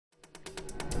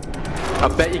I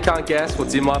bet you can't guess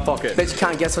what's in my pocket. Bet you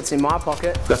can't guess what's in my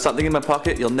pocket. Got something in my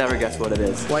pocket, you'll never guess what it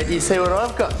is. Wait till you see what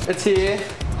I've got. It's here.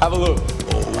 Have a look.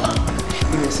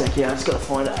 Give me a sec, yeah, I just gotta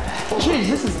find it. Jeez,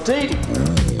 this is deep.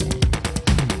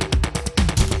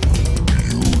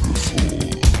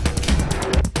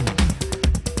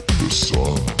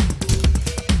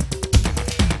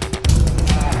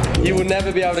 You will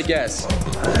never be able to guess.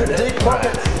 Deep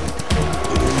pockets.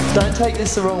 Don't take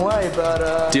this the wrong way,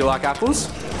 but Do you like apples?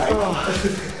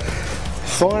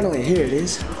 finally, here it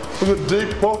is. Look at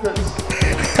deep pockets.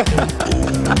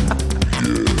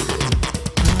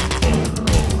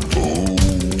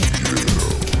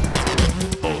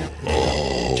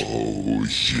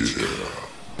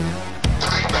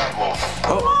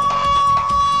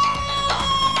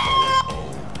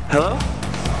 Hello?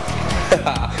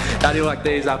 How do you like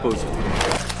these apples?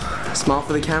 Smile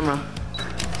for the camera.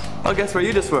 I'll guess where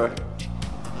you just were.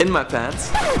 In my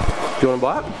pants. Do you want to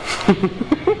buy it?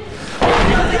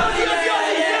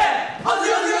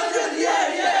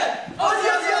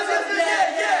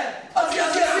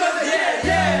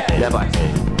 Yeah, bye.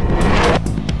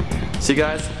 See you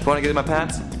guys, if you want to get in my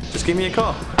pants, just give me a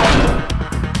call.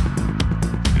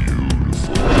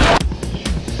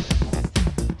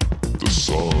 The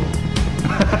sun.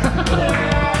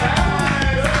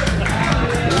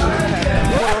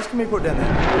 What else can we put down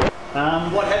there?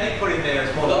 What have you put in there?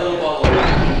 It's more like a little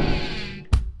bottle.